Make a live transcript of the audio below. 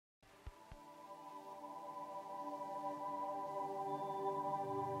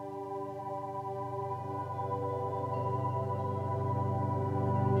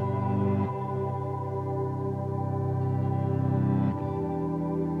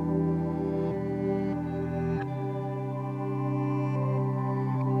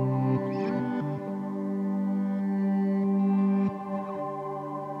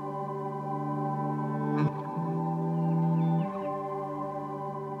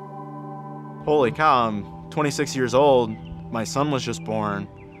Holy cow, I'm 26 years old. My son was just born.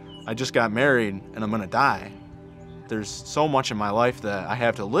 I just got married and I'm gonna die. There's so much in my life that I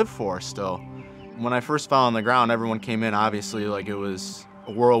have to live for still. When I first fell on the ground, everyone came in obviously like it was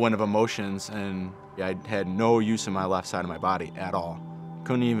a whirlwind of emotions, and I had no use in my left side of my body at all.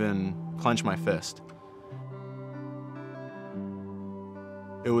 Couldn't even clench my fist.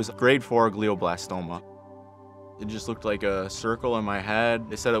 It was grade 4 glioblastoma. It just looked like a circle in my head.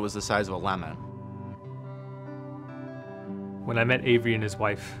 They said it was the size of a lemon. When I met Avery and his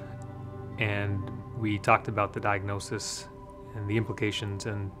wife, and we talked about the diagnosis and the implications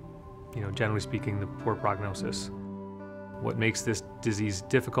and, generally speaking, the poor prognosis. What makes this disease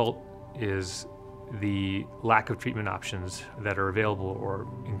difficult is the lack of treatment options that are available or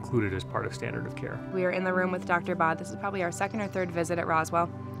included as part of standard of care. We were in the room with Dr. Bod. This is probably our second or third visit at Roswell.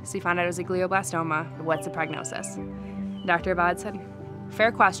 So we found out it was a glioblastoma. What's the prognosis? Dr. Bod said,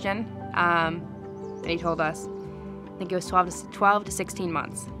 fair question. And he told us, I think it was 12 to 16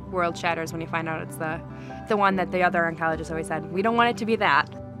 months. World shatters when you find out it's the one that the other oncologists always said, we don't want it to be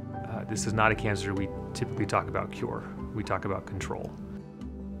that. This is not a cancer we typically talk about cure. We talk about control.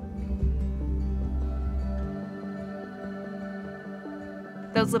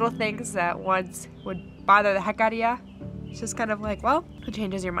 Those little things that once would bother the heck out of you, it's just kind of like, well, it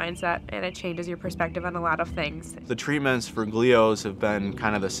changes your mindset and it changes your perspective on a lot of things. The treatments for glios have been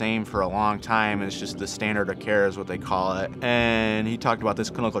kind of the same for a long time. It's just the standard of care is what they call it. And he talked about this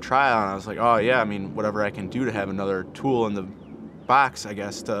clinical trial, and I was like, oh yeah, I mean, whatever I can do to have another tool in the box, I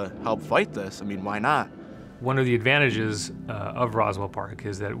guess, to help fight this. I mean, why not? One of the advantages of Roswell Park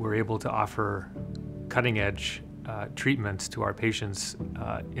is that we're able to offer cutting-edge treatments to our patients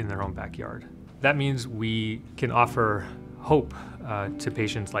in their own backyard. That means we can offer hope to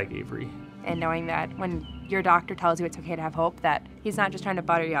patients like Avery. And knowing that when your doctor tells you it's okay to have hope, that he's not just trying to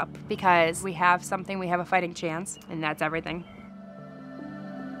butter you up, because we have something, we have a fighting chance, and that's everything.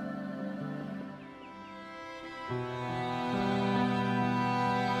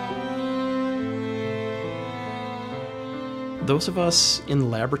 Those of us in the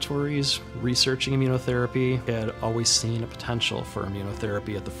laboratories researching immunotherapy had always seen a potential for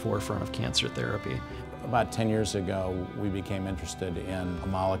immunotherapy at the forefront of cancer therapy. About 10 years ago, we became interested in a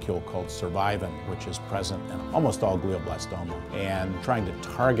molecule called SurVaxM, which is present in almost all glioblastoma, and trying to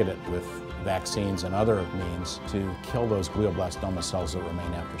target it with vaccines and other means to kill those glioblastoma cells that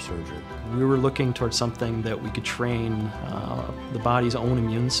remain after surgery. We were looking towards something that we could train the body's own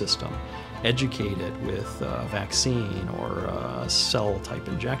immune system, educate it with a vaccine or a cell-type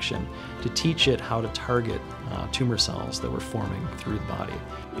injection to teach it how to target tumor cells that were forming through the body.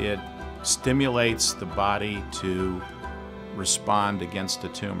 It stimulates the body to respond against a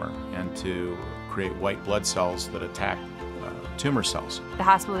tumor and to create white blood cells that attack tumor cells. The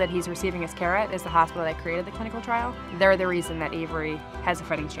hospital that he's receiving his care at is the hospital that created the clinical trial. They're the reason that Avery has a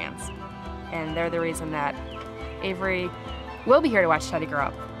fighting chance. And they're the reason that Avery will be here to watch Teddy grow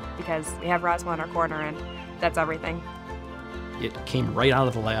up, because we have Roswell in our corner, and that's everything. It came right out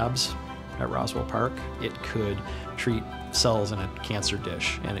of the labs at Roswell Park. It could treat cells in a cancer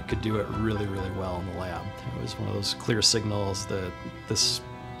dish, and it could do it really, really well in the lab. It was one of those clear signals that this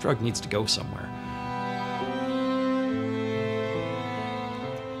drug needs to go somewhere.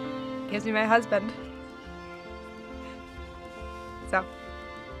 Gives me my husband. So,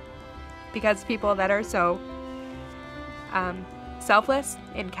 because people that are so selfless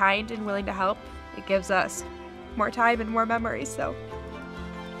and kind and willing to help, it gives us more time and more memories. So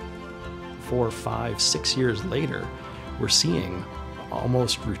 4, 5, 6 years later, we're seeing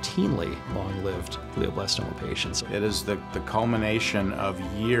almost routinely long-lived glioblastoma patients. It is the culmination of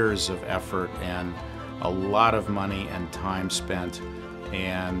years of effort and a lot of money and time spent,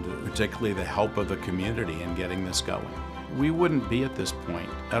 and particularly the help of the community in getting this going. We wouldn't be at this point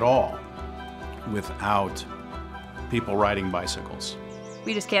at all without people riding bicycles.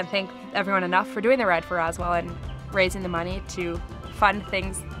 We just can't thank everyone enough for doing the ride for Roswell and raising the money to fund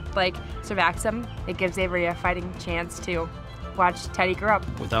things like SurVaxM. It gives Avery a fighting chance to watch Teddy grow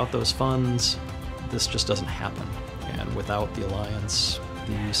up. Without those funds, this just doesn't happen. And without the Alliance,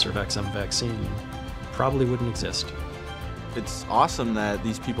 the SurVaxM vaccine probably wouldn't exist. It's awesome that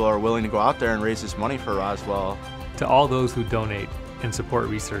these people are willing to go out there and raise this money for Roswell. To all those who donate and support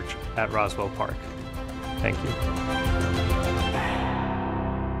research at Roswell Park, thank you.